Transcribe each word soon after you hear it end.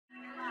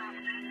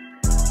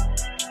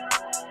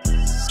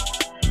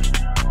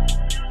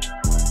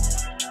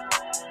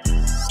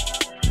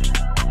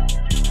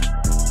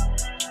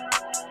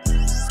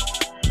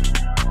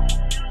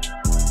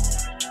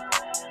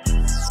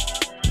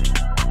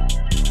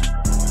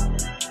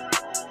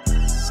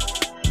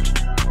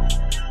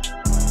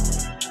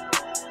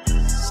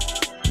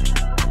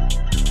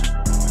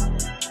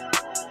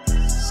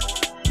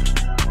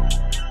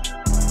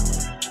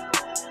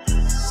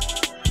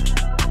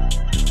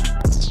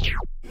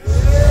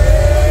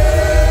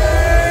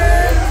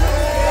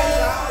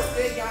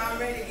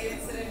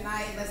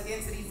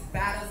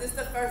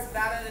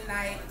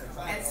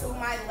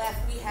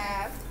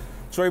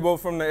Trebo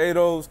from the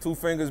 80s, two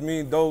fingers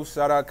mean dose.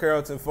 Shout out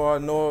Carrollton far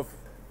north.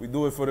 We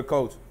do it for the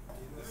culture.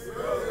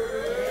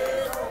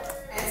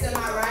 And to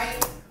my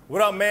right.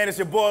 What up, man? It's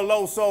your boy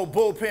Loso,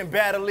 Bullpen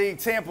Battle League,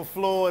 Tampa,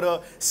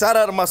 Florida. Shout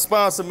out to my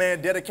sponsor,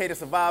 man, Dedicated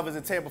Survivors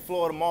in Tampa,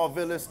 Florida, Mall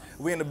Villas.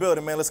 We in the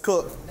building, man. Let's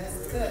cook.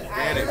 Let's cook. All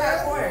right, who got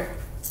a quarter?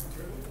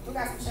 Who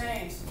got some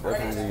change?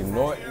 Definitely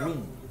not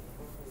me.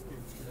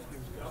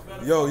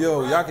 Yo,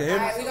 y'all can hear me?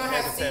 All right, we're going to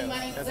have seed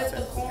money, flip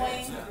the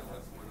coin.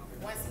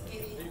 Once he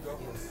get it.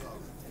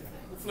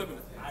 Who's flipping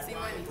it? Seed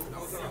money.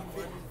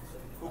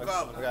 Who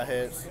called? I got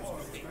heads.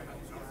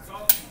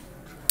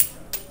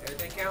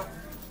 Everything count?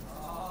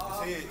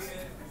 Heads.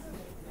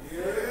 Yeah.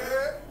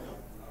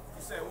 You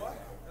said what?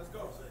 Let's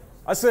go.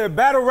 I said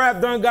battle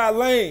rap done got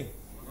lame.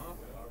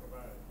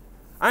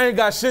 I ain't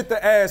got shit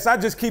to ask. I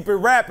just keep it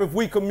rap if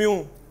we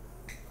commune.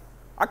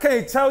 I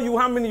can't tell you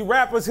how many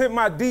rappers hit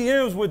my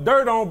DMs with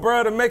dirt on,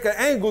 bruh, to make an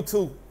angle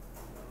to.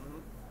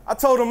 I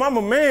told them I'm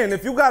a man.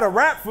 If you got to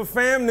rap for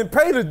fam, then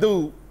pay the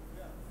dude.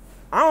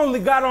 I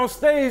only got on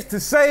stage to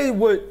say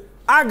what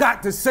I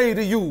got to say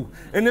to you.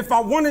 And if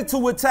I wanted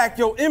to attack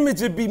your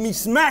image, it'd be me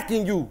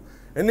smacking you.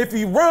 And if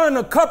he run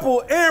a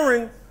couple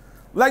errands,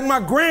 like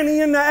my granny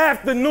in the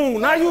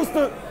afternoon, I used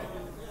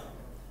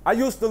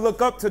to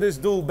look up to this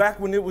dude back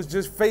when it was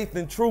just faith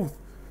and truth.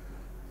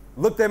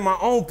 Looked at my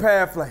own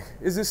path like,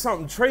 is this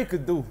something Trey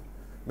could do?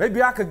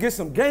 Maybe I could get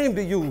some game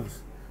to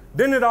use.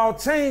 Then it all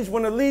changed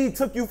when the league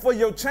took you for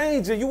your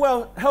change and you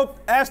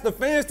helped ask the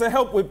fans to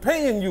help with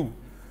paying you.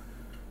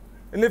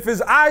 And if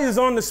his eye is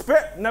on the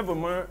spec, never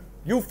mind.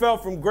 You fell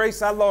from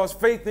grace, I lost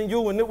faith in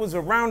you, and it was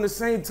around the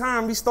same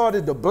time he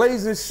started to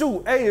blaze and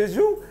shoot. Hey, is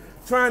you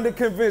trying to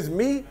convince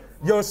me,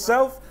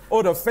 yourself,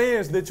 or the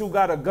fans that you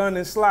got a gun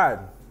and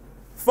sliding?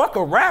 Fuck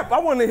a rap, I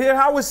want to hear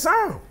how it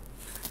sound.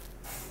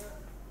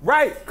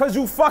 Right, because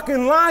you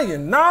fucking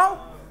lying, no?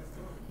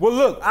 Well,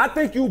 look, I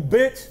think you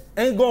bitch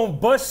ain't gonna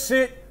bust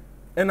shit,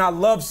 and I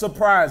love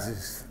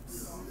surprises.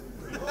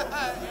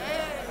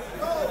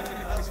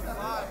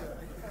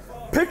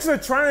 Picture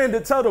trying to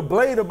tell the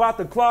blade about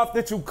the cloth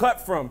that you cut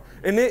from,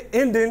 and it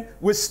ending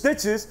with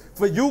stitches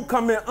for you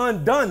coming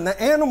undone.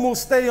 The animals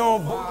stay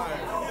on board.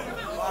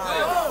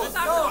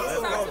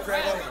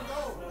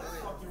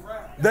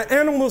 The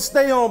animals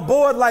stay on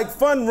board like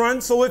fun run,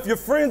 so if your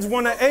friends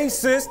want an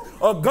assist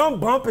or gun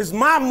bump, it's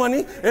my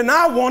money and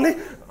I want it.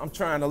 I'm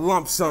trying to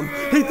lump some.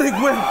 He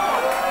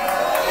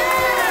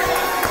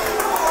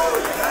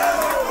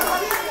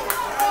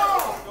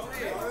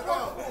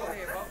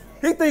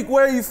think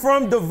where he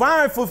from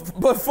divine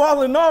but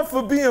falling off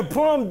for being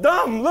plumb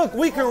dumb. Look,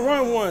 we can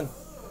run one.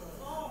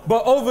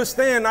 But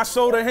overstand, I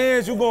show the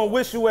hands, you gonna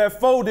wish you had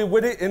folded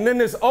with it and then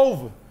it's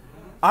over.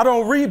 I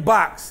don't read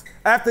box.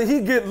 After he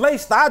get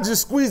laced, I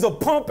just squeeze a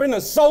pump and the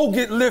soul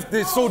get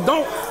lifted. So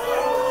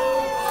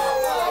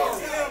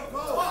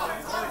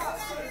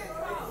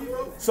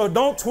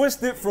don't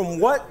twist it from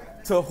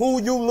what to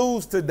who you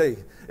lose today.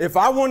 If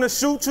I want to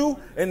shoot you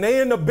and they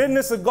in the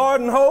business of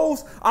garden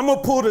hose, I'm going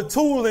to pull the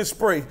tool and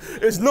spray.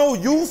 It's no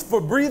use for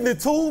breathing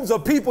tubes or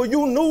people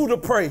you knew to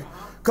pray.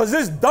 Because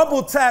it's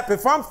double tap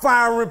if I'm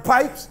firing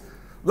pipes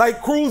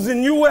like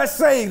cruising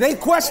USA. They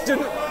question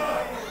it.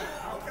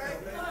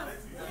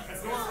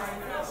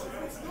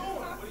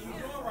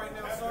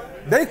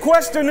 They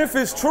question if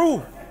it's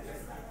true.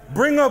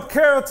 Bring up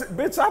Carrollton.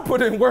 Bitch, I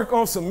put in work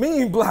on some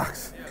mean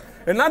blocks.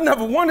 And I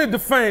never wanted the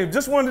fame,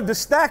 just wanted to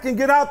stack and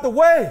get out the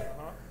way.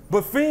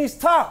 But fiends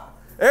talk.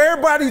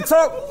 Everybody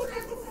talk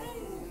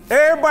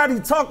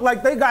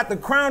like they got the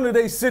crown of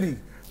their city.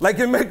 Like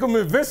it make them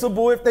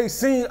invincible if they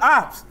seen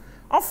ops.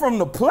 I'm from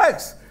the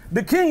Plex.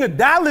 The king of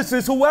Dallas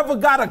is whoever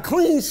got a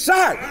clean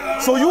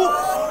shot. So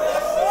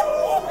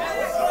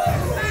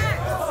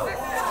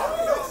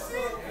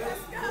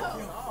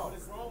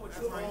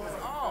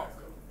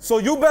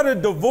you better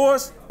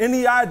divorce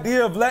any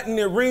idea of letting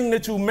it ring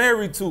that you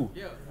married to.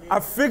 I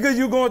figure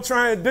you gonna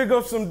try and dig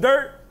up some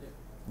dirt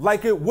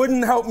like it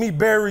wouldn't help me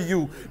bury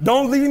you.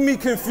 Don't leave me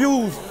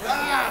confused.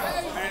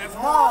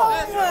 Come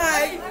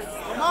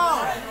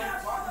on.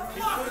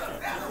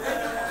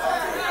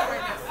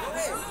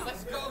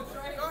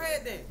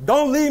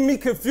 Don't leave me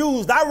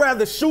confused. I'd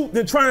rather shoot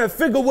than try and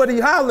figure what he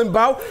hollering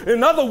about.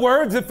 In other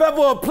words, if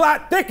ever a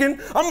plot thicken,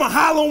 I'ma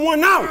holler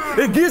one out.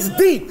 It gets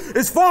deep.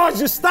 As far as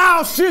your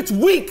style, shit's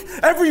weak.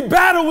 Every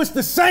battle is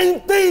the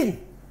same thing.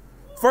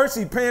 First,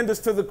 he panders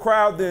to the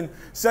crowd, then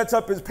sets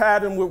up his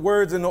pattern with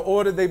words in the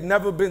order they've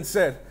never been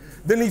said.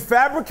 Then he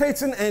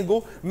fabricates an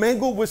angle,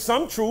 mingled with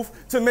some truth,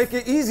 to make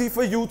it easy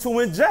for you to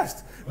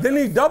ingest. Then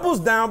he doubles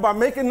down by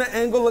making the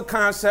angle a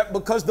concept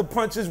because the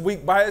punch is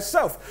weak by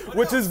itself,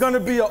 which is going to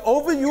be an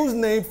overused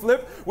name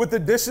flip with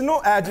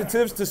additional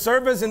adjectives to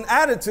serve as an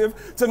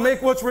additive to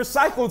make what's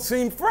recycled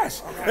seem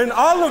fresh. And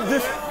all of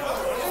this...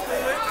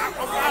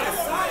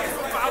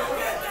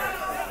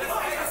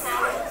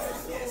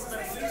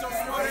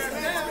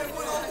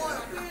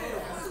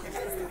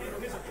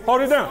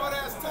 Hold it down.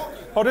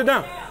 Hold it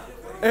down.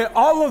 And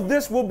all of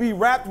this will be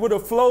wrapped with a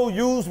flow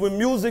used when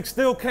music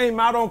still came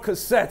out on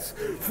cassettes.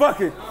 Fuck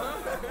it.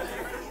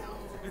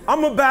 I'm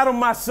going to battle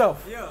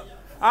myself. Yeah.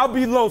 I'll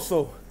be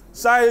Loso.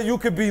 Sire, you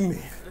could be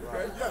me.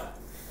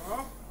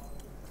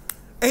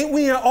 Ain't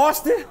we in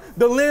Austin,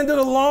 the land of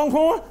the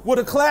Longhorn? With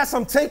a class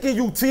I'm taking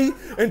UT,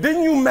 and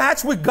didn't you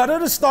match with Gutter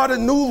to start a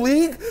new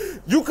league?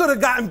 You could have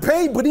gotten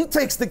paid, but he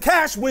takes the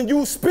cash when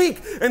you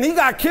speak, and he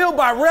got killed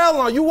by rail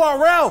on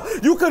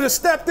URL. You could have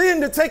stepped in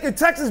to take a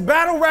Texas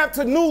battle rap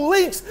to new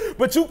leaks,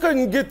 but you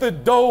couldn't get the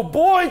dough,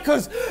 boy,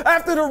 because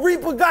after the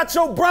Reaper got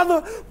your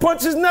brother,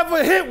 punches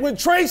never hit when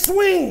Trey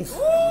swings.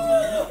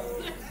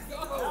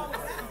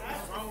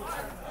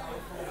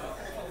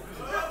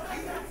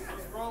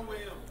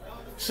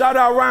 Shout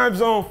out Rhyme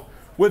Zone.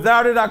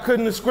 Without it, I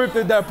couldn't have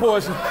scripted that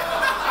portion.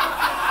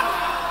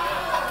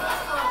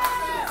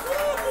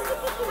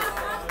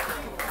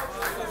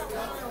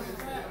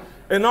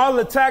 And all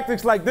the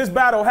tactics like this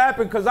battle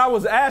happened because I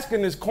was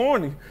asking is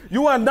corny.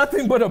 You are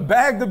nothing but a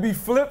bag to be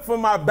flipped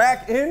from my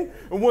back end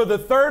and were the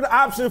third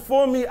option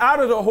for me out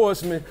of the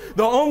Horsemen.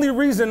 The only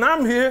reason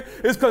I'm here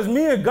is because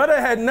me and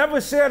Gutter had never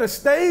shared a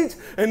stage,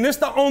 and this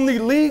the only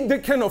league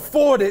that can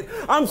afford it.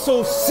 I'm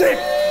so sick.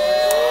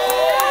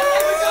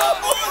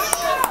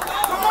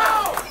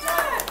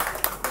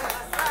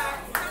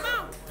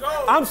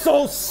 I'm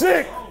so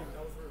sick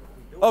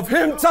of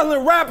him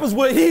telling rappers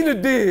what he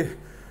did.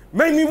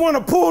 Made me want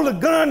to pull the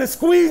gun and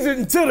squeeze it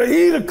until the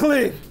heater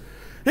clicked.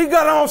 He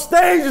got on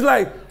stage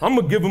like, I'm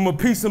going to give him a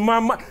piece of my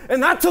mind.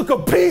 And I took a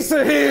piece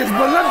of his,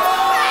 but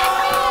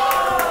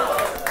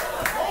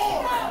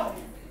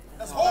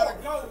That's hard.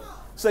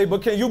 Say,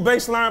 but can you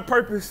baseline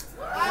purpose?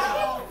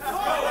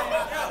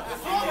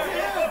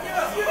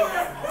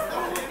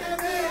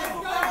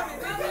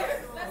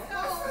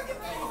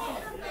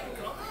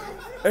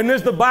 And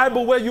is the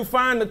Bible where you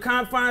find the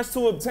confines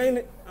to obtain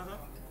it?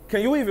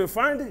 Can you even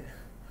find it?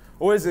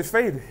 Or is it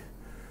faded?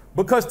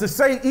 Because to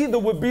say either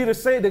would be to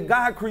say that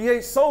God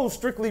creates souls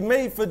strictly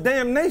made for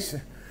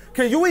damnation.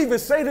 Can you even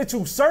say that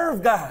you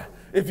serve God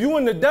if you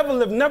and the devil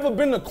have never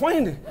been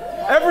acquainted?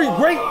 Every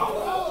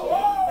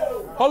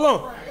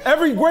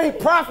great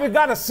prophet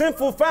got a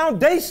sinful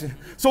foundation.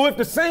 So if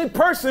the same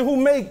person who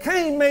made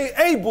Cain made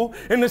Abel,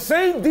 and the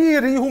same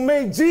deity who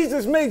made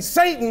Jesus made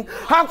Satan,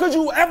 how could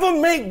you ever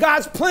make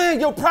God's plan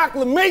your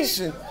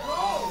proclamation?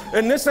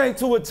 And this ain't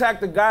to attack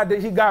the God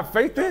that he got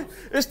faith in.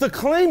 It's to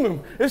claim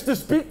him. It's to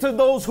speak to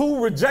those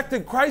who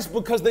rejected Christ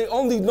because they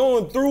only know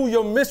him through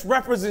your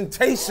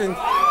misrepresentation.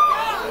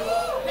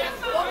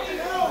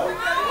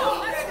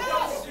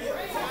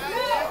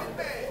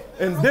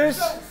 And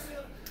this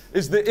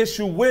is the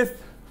issue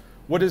with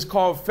what is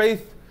called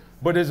faith,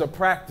 but is a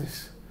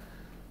practice.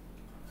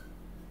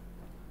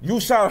 You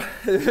shall,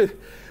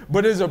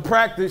 but is a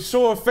practice.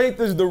 Sure, faith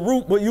is the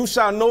root, but you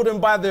shall know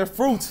them by their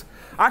fruits.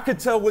 I could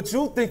tell what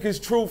you think is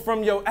true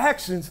from your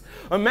actions.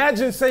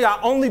 Imagine, say, I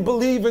only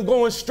believe in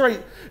going straight.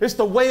 It's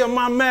the way of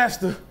my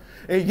master.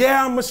 And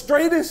yeah, I'm a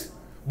straightest,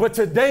 but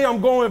today I'm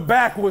going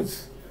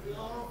backwards.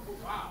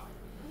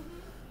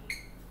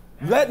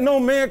 Let no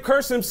man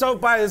curse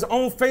himself by his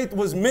own faith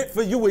was meant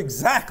for you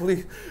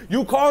exactly.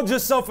 You called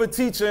yourself a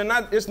teacher, and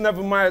it's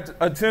never my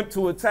attempt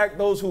to attack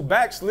those who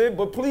backslid,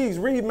 but please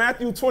read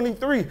Matthew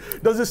 23.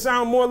 Does it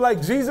sound more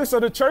like Jesus or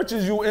the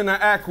churches you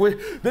interact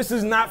with? This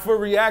is not for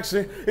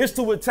reaction. It's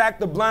to attack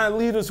the blind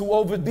leaders who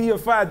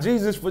over-deify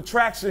Jesus for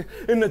traction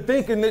into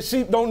thinking that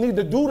sheep don't need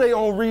to do their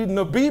own reading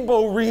or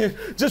Bebo reading.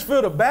 Just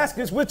fill the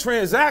baskets with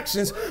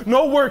transactions.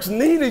 No works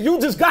needed. You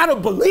just got to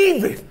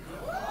believe it.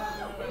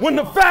 When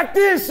the fact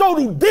is, so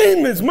do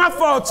demons. My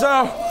fault,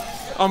 y'all.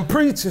 I'm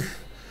preaching.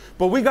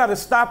 But we got to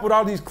stop with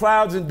all these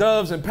clouds and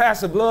doves and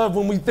passive love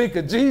when we think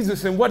of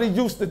Jesus and what he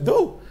used to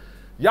do.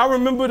 Y'all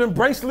remember them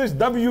bracelets,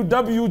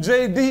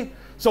 WWJD,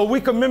 so we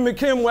can mimic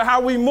him with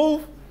how we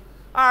move?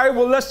 All right,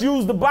 well, let's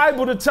use the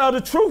Bible to tell the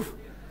truth.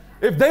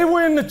 If they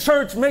were in the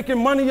church making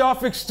money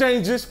off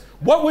exchanges,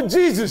 what would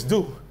Jesus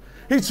do?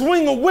 He'd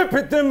swing a whip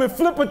at them and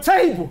flip a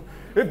table.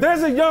 If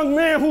there's a young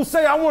man who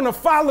say, I want to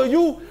follow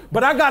you,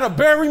 but I got to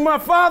bury my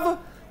father,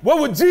 what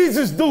would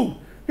Jesus do?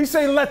 He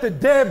say, let the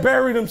dead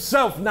bury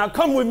themselves. Now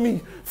come with me.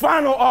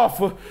 Final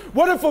offer.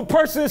 What if a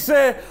person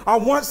said, I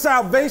want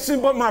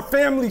salvation, but my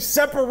family's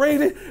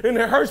separated and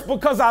it hurts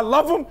because I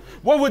love them?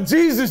 What would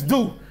Jesus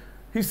do?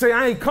 He say,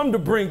 I ain't come to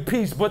bring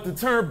peace, but to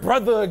turn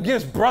brother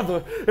against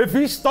brother. If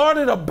he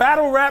started a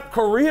battle rap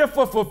career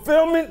for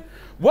fulfillment,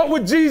 what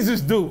would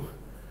Jesus do?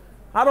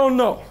 I don't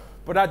know.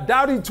 But I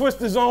doubt he twists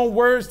his own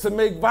words to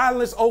make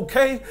violence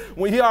okay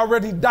when he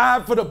already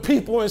died for the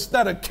people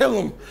instead of kill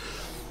them.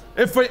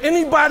 And for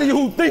anybody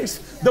who thinks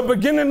the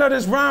beginning of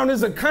this round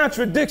is a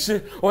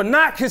contradiction or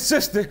not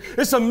consistent,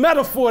 it's a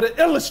metaphor to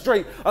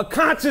illustrate a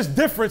conscious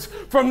difference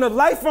from the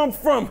life I'm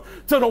from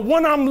to the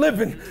one I'm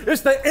living.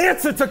 It's the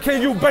answer to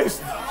can you base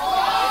it?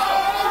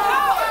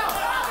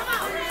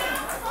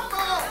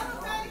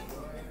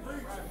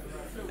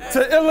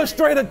 To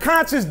illustrate a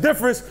conscious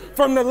difference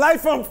from the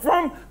life I'm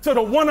from to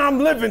the one I'm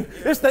living.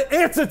 It's the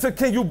answer to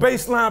can you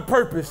baseline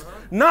purpose?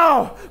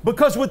 No,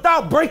 because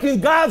without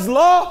breaking God's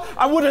law,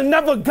 I would have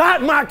never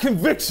got my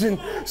conviction.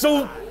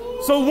 So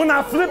when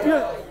I flip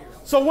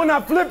So when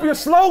I flip your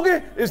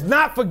slogan, it's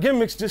not for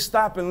gimmicks, just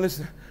stop and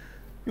listen.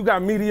 You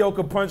got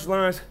mediocre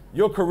punchlines,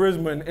 your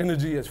charisma and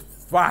energy is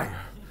fire,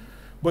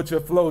 but your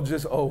flow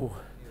just old.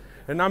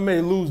 And I may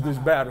lose this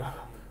battle,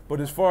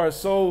 but as far as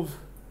souls,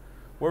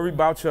 worry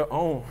about your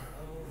own.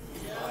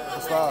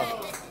 That's fine.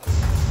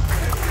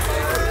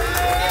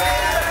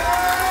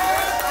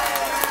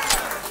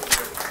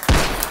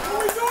 Who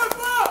we do it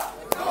for?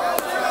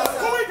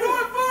 Who we do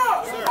it for?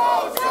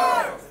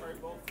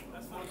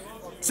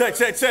 Check,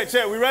 check, check,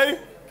 check. We ready?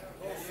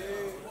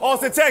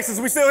 Austin, Texas,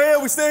 we still here?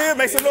 We still here?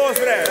 Make some noise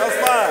for that. That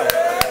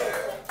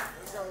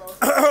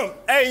was fine.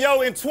 Hey,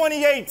 yo, in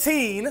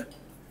 2018,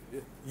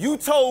 you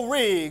told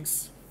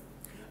Riggs,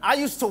 I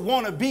used to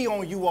want to be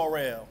on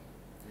URL,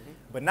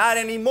 but not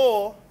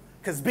anymore,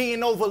 because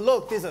being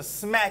overlooked is a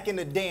smack in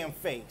the damn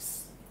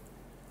face.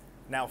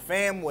 Now,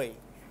 fam, wait.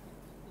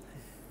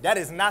 That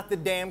is not the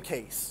damn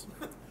case.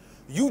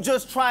 You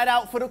just tried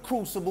out for the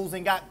Crucibles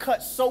and got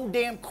cut so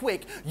damn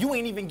quick, you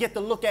ain't even get to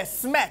look at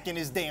smack in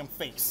his damn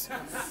face.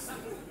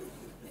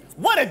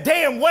 What a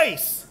damn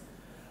waste.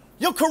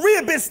 Your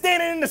career been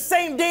standing in the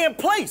same damn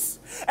place.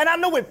 And I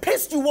know it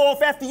pissed you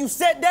off after you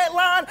said that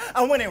line.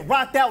 I went and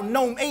rocked out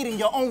Gnome 8 in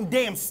your own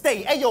damn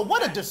state. Hey, yo,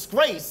 what a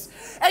disgrace.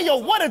 Hey, yo,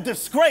 what a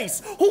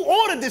disgrace. Who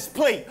ordered this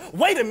plate?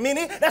 Wait a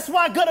minute, that's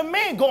why I got a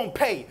man gonna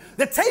pay.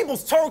 The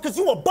table's turned because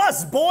you a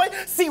bus boy.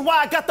 See why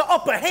I got the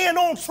upper hand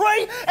on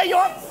Trey? Hey,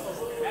 yo,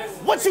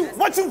 what you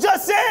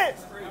just said?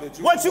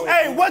 What you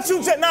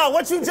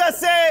just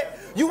said?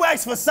 You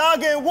asked for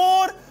Saga and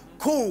Ward?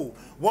 Cool.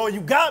 Well,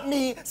 you got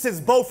me since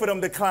both of them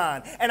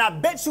declined. And I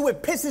bet you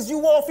it pisses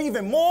you off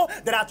even more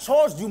that I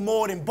charged you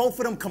more than both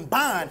of them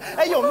combined.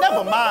 Hey, yo,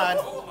 never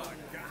mind.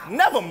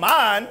 Never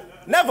mind.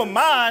 Never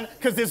mind,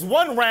 because this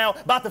one round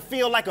about to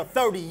feel like a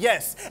 30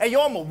 yes. Hey,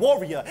 yo, I'm a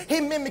warrior.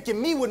 Him mimicking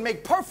me would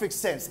make perfect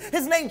sense.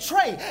 His name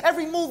Trey.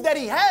 Every move that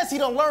he has, he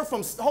don't learn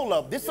from... Hold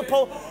up, this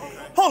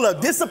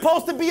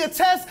supposed to be a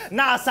test?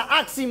 Nah, it's an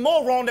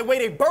oxymoron the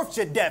way they birthed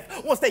your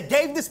death. Once they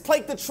gave this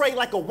plate to Trey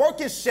like a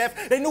working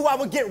chef, they knew I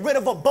would get rid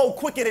of a bow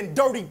quicker than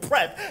dirty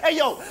prep. Hey,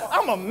 yo,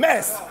 I'm a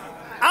mess.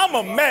 I'm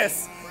a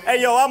mess. Hey,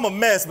 yo, I'm a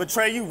mess, but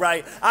Trey, you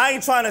right. I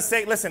ain't trying to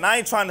say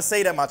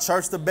that my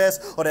church the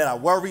best or that I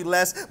worry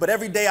less, but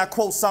every day I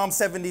quote Psalm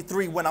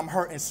 73 when I'm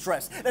hurt and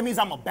stressed. That means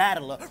I'm a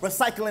battler,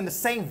 recycling the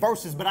same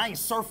verses, but I ain't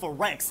Surfer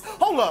Rex.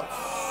 Hold up.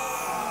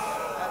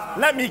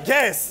 Let me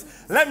guess.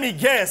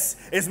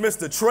 It's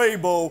Mr.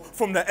 Trebo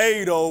from the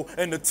 80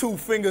 and the 2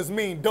 fingers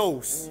mean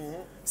dose.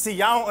 See,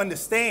 y'all don't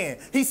understand.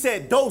 He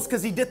said dose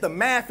because he did the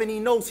math and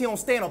he knows he don't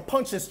stand a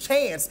puncher's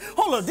chance.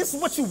 Hold up, this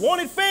is what you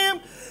wanted, fam?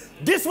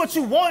 This what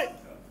you wanted?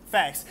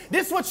 Facts.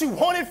 This what you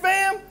wanted,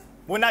 fam?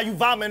 Well, now you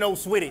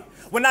vominos with it.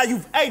 Well, now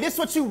this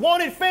what you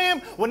wanted,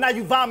 fam? Well, now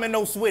you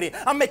vominos with it.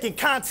 I'm making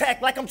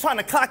contact like I'm trying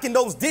to clock in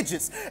those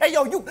digits. Hey,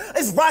 yo,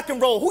 it's rock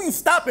and roll. Who you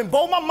stopping,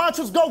 Bo? My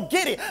mantra's go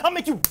get it. I'll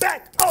make you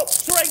back up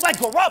straight like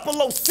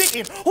Garoppolo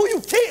sitting. Who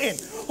you kidding?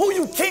 Who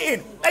you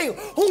kidding? Hey,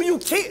 who you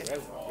kidding?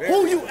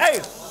 Who you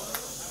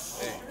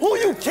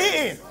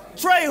kidding?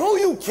 Trey, who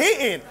you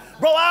kidding?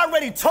 Bro, I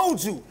already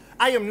told you.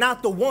 I am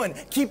not the one.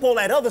 Keep all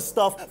that other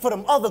stuff for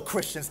them other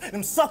Christians,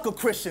 them sucker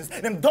Christians,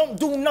 them don't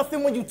do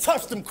nothing when you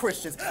touch them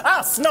Christians.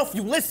 I'll snuff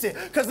you, listen,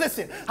 cause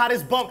listen,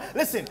 this bum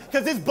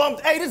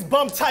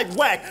type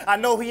whack. I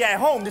know he at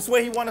home, this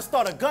way he wanna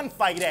start a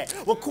gunfight at.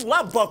 Well, cool,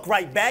 I buck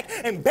right back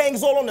and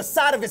bangs all on the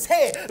side of his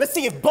head. Let's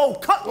see if Bo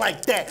cut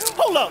like that.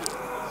 Hold up.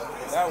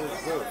 That was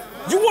good.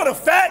 You want a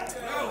fact?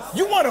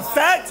 You want a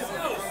fact?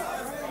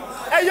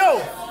 Hey,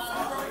 yo,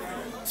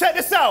 check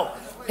this out.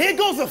 Here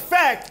goes a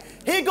fact.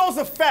 Hey,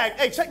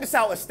 check this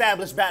out,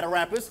 established battle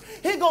rappers.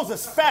 Here goes a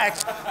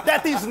fact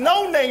that these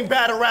no-name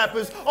battle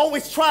rappers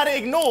always try to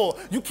ignore.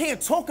 You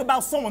can't talk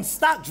about someone's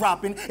stock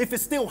dropping if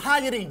it's still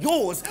higher than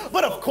yours.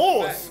 But of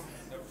course,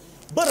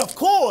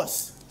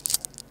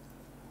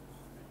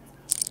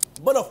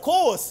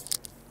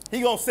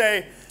 he gonna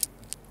say,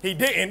 he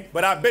didn't,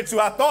 but I bet you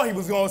I thought he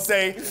was gonna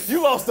say,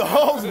 you lost the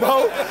hose,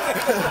 bro.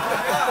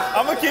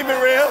 I'ma keep it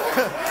real.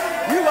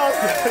 You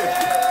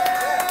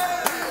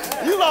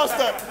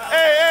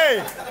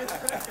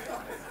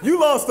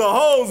lost the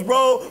hose,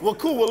 bro. Well,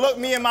 cool, well, look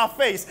me in my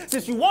face.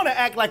 Since you want to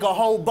act like a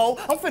hobo,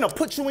 I'm finna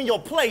put you in your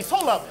place.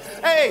 Hold up.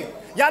 Hey,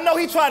 y'all know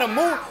he tried to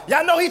move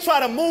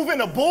in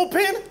the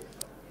bullpen?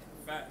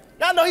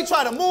 Y'all know he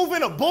tried to move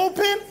in a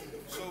bullpen?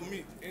 Show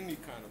me any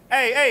kind of...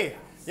 Hey,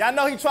 y'all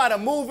know he tried to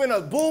move in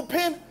a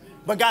bullpen,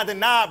 but got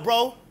denied,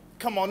 bro.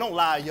 Come on, don't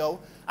lie,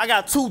 yo. I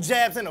got 2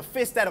 jabs and a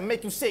fist that'll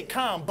make you sit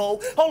calm,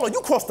 Bo. Hold on,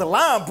 you crossed the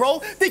line, bro.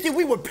 Thinking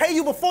we would pay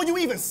you before you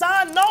even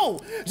signed?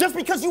 No. Just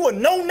because you a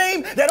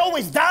no-name that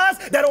always dies,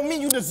 that don't mean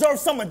you deserve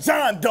some of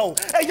John Doe.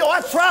 Hey, yo, I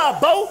tried,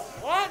 Bo.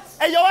 What?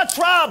 Hey, yo, I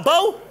tried,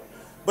 Bo.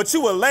 But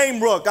you a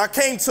lame rook. I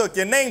took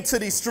your name to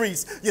these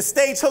streets. Your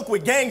stage hook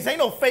with gangs. Ain't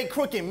no fake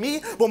crook in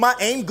me. But my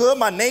aim good,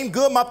 my name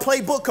good, my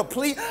playbook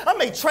complete. I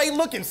make Trey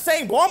look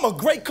insane, boy. I'm a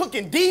great cook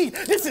indeed.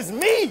 This is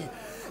me.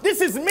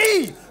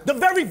 The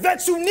very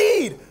vet you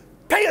need.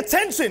 Pay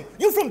attention.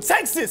 You from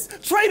Texas.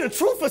 Trey, the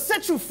truth will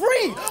set you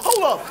free.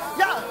 Hold up.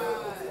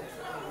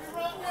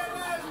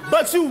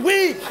 But you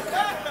weak.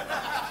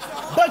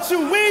 But you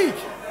weak.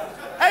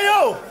 Hey,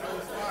 yo.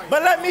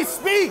 But let me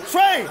speak,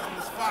 Trey.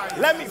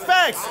 Let me,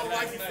 facts.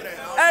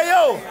 Hey,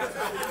 yo.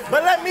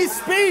 But let me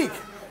speak.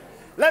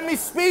 Let me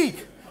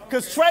speak.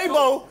 Because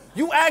Trebo,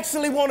 you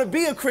actually want to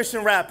be a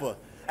Christian rapper.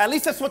 At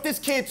least that's what this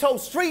kid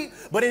told Street,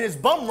 but in his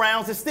bum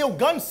rounds, it's still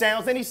gun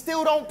sounds and he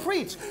still don't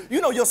preach.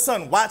 You know your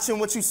son watching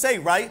what you say,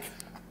 right?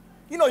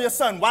 You know your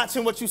son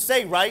watching what you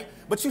say, right?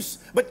 But you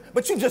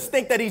just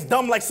think that he's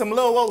dumb like some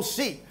little old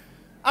sheep.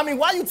 I mean,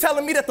 why you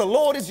telling me that the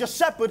Lord is your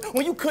shepherd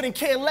when you couldn't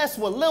care less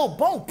what Lil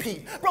Bo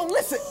Peep? Bro,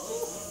 listen.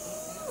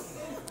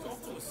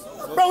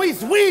 Bro,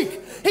 he's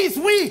weak. He's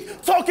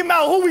weak. Talking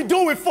about who we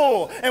do it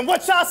for. And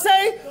what y'all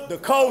say? The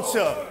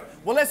culture.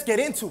 Well, let's get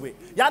into it.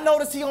 Y'all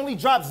notice he only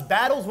drops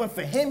battles when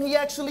for him he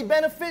actually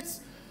benefits?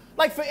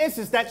 Like, for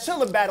instance, that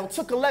Chiller battle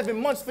took 11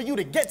 months for you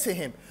to get to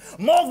him.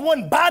 Marv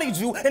 1 bodied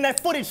you, and that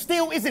footage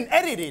still isn't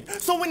edited.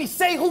 So when he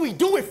say who he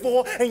do it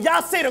for, and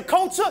y'all say the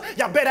culture,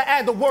 y'all better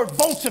add the word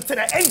vulture to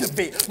the end of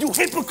it. You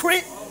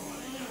hypocrite.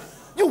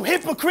 You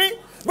hypocrite.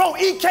 Bro,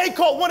 EK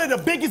caught one of the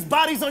biggest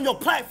bodies on your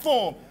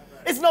platform.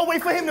 It's no way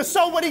for him to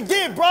show what he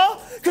did, bro,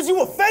 because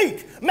you a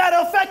fake. Matter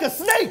of fact, a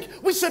snake.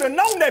 We should have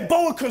known that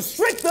boa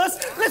constrict us.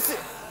 Listen,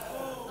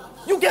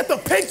 you get the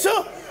picture?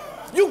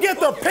 You get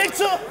the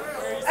picture?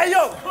 Hey,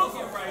 yo,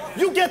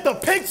 you get the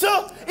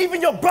picture?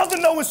 Even your brother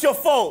know it's your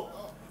fault.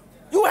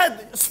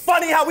 It's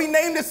funny how we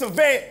named this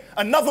event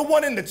Another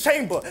One in the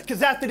Chamber,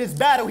 because after this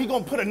battle, he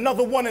gonna put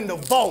another one in the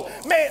vault.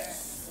 Man,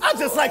 I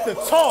just like to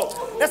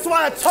talk. That's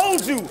why I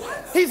told you,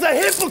 he's a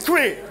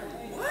hypocrite.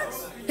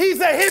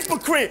 He's a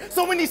hypocrite.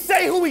 So when he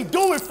say who he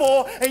do it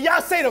for, and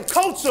y'all say the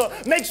culture,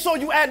 make sure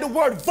you add the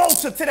word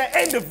vulture to the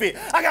end of it.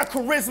 I got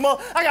charisma,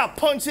 I got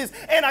punches,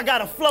 and I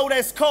got a flow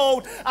that's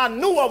cold. I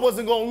knew I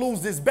wasn't gonna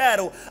lose this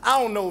battle.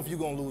 I don't know if you're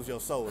gonna lose your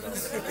soul, though.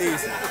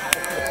 Easy.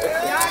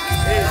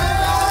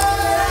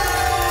 Easy.